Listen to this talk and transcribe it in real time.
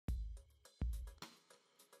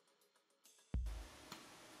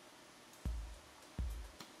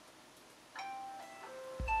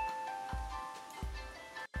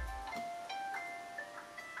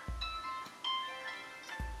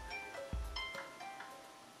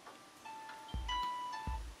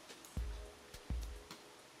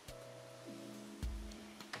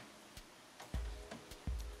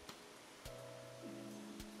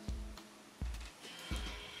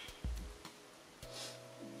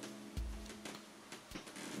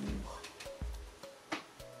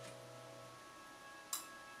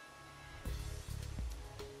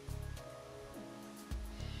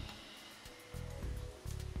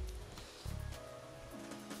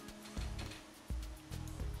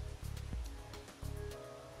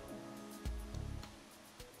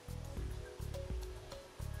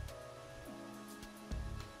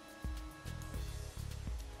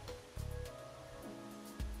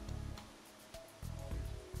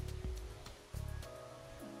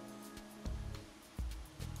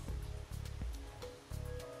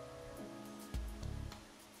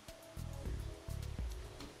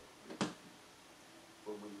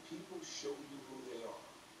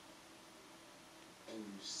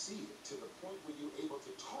when you're able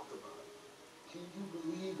to talk about it. Can you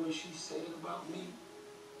believe what she's saying about me?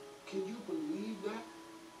 Can you believe that?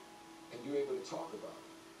 And you're able to talk about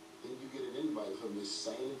it. Then you get an invite from this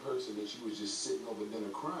same person that you was just sitting over dinner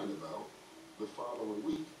crying about the following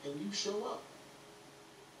week, and you show up.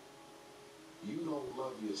 You don't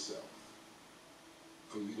love yourself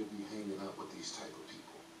for you to be hanging out with these type of people.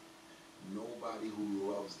 Nobody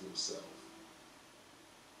who loves themselves.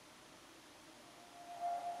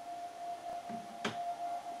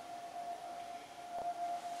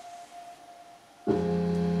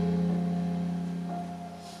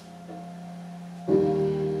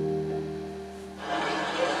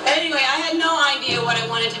 Anyway, I had no idea what I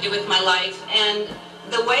wanted to do with my life, and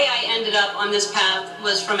the way I ended up on this path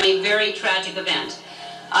was from a very tragic event.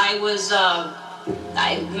 I was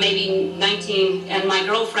maybe 19, and my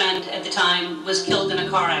girlfriend at the time was killed in a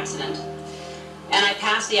car accident. And I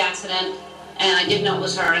passed the accident, and I didn't know it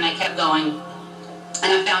was her, and I kept going.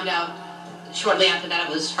 And I found out shortly after that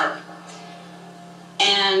it was her.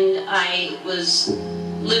 And I was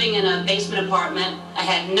living in a basement apartment. I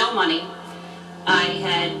had no money. I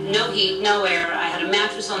had no heat, no air. I had a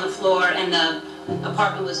mattress on the floor, and the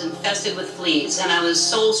apartment was infested with fleas. And I was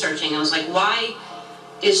soul searching. I was like, why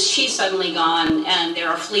is she suddenly gone and there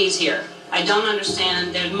are fleas here? I don't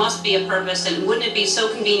understand. There must be a purpose, and wouldn't it be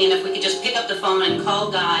so convenient if we could just pick up the phone and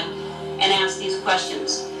call God and ask these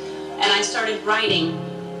questions? And I started writing,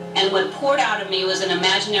 and what poured out of me was an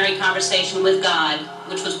imaginary conversation with God,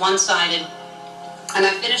 which was one-sided. And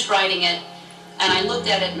I finished writing it, and I looked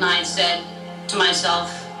at it and I said to myself,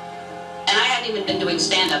 and I hadn't even been doing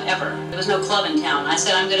stand-up ever. There was no club in town. I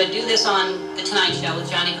said, I'm going to do this on The Tonight Show with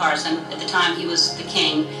Johnny Carson. At the time, he was the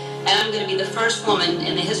king. And I'm going to be the first woman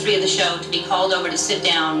in the history of the show to be called over to sit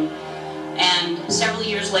down. And several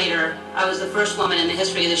years later, I was the first woman in the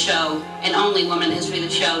history of the show, and only woman in the history of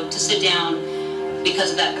the show, to sit down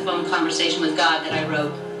because of that phone conversation with God that I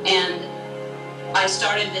wrote. And I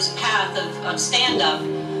started this path of stand-up,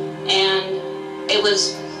 and it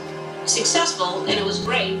was successful, and it was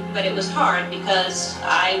great, but it was hard because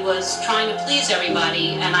I was trying to please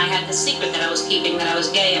everybody, and I had the secret that I was keeping, that I was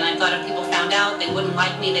gay, and I thought if people found out, they wouldn't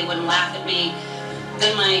like me, they wouldn't laugh at me.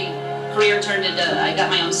 Then my career turned into, I got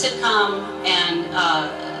my own sitcom, and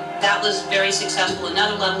that was very successful,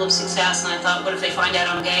 another level of success, and I thought, what if they find out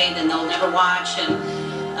I'm gay, then they'll never watch, and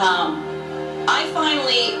I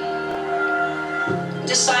finally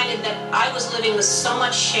decided that I was living with so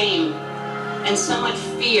much shame and so much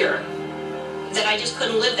fear that I just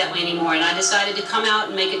couldn't live that way anymore. And I decided to come out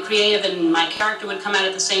and make it creative, and my character would come out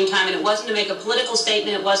at the same time. And it wasn't to make a political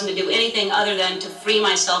statement. It wasn't to do anything other than to free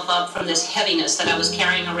myself up from this heaviness that I was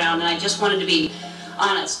carrying around. And I just wanted to be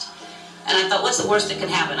honest. And I thought, what's the worst that can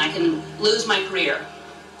happen? I can lose my career.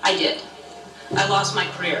 I did. I lost my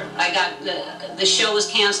career. I got the show was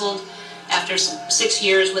canceled after 6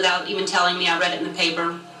 years without even telling me. I read it in the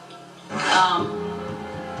paper.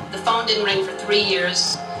 The phone didn't ring for 3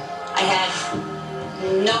 years. I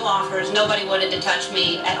had no offers. Nobody wanted to touch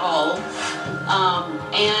me at all.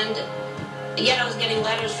 And yet I was getting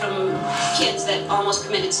letters from kids that almost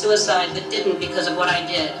committed suicide that didn't because of what I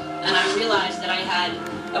did. And I realized that I had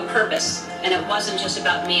a purpose. And it wasn't just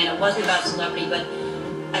about me, and it wasn't about celebrity, but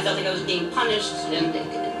I felt like I was being punished. And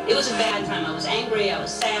it was a bad time. I was angry. I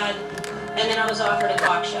was sad. And then I was offered a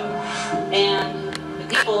talk show. And the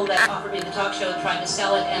people that offered me the talk show tried to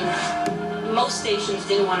sell it, and most stations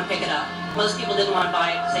didn't want to pick it up. Most people didn't want to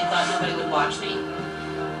buy it because they thought nobody would watch me.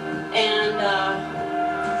 And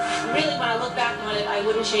really, when I look back on it, I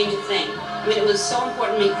wouldn't change a thing. I mean, it was so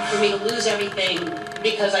important for me to lose everything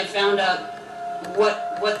because I found out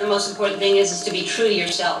what the most important thing is to be true to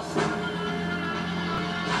yourself.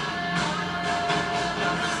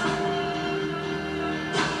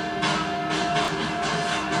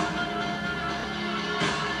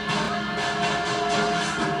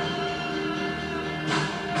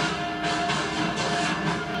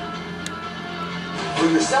 For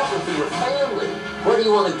yourself and for your family. Where do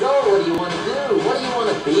you want to go? What do you want to do? What do you want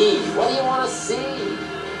to be? What do you want to see?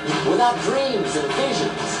 Without dreams and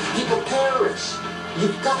visions, people perish.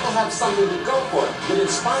 You've got to have something to go for that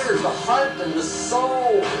inspires the heart and the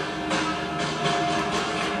soul.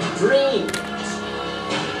 Dreams.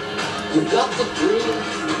 You've got to dream.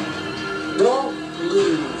 Don't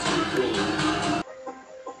lose your dream.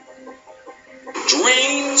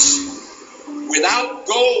 Dreams without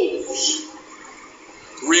goals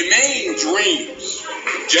remain dreams,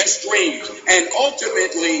 just dreams, and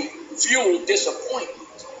ultimately fuel disappointment.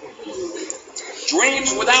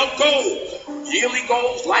 Dreams without goals, yearly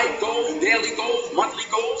goals, life goals, daily goals, monthly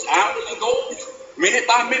goals, hourly goals, minute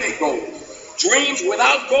by minute goals, Dreams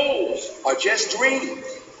without goals are just dreams,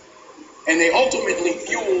 and they ultimately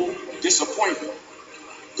fuel disappointment.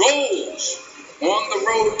 Goals on the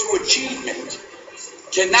road to achievement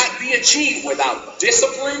cannot be achieved without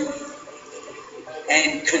discipline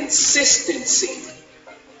and consistency.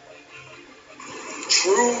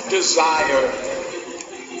 True desire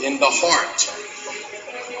in the heart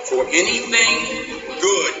for anything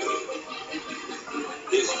good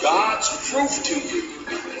is God's proof to you,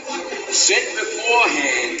 set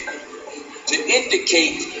beforehand to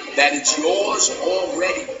indicate that it's yours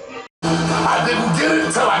already. I didn't get it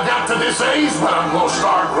until I got to this age, but I'm going to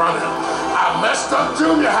start running. I messed up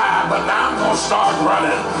junior high, but now I'm going to start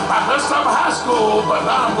running. I messed up high school, but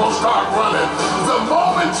now I'm going to start running. The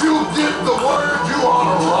moment you get the word, you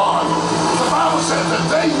ought to run. The Bible says, the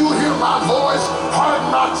day you hear my voice,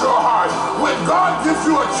 harden not your heart. When God gives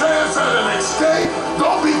you a chance at an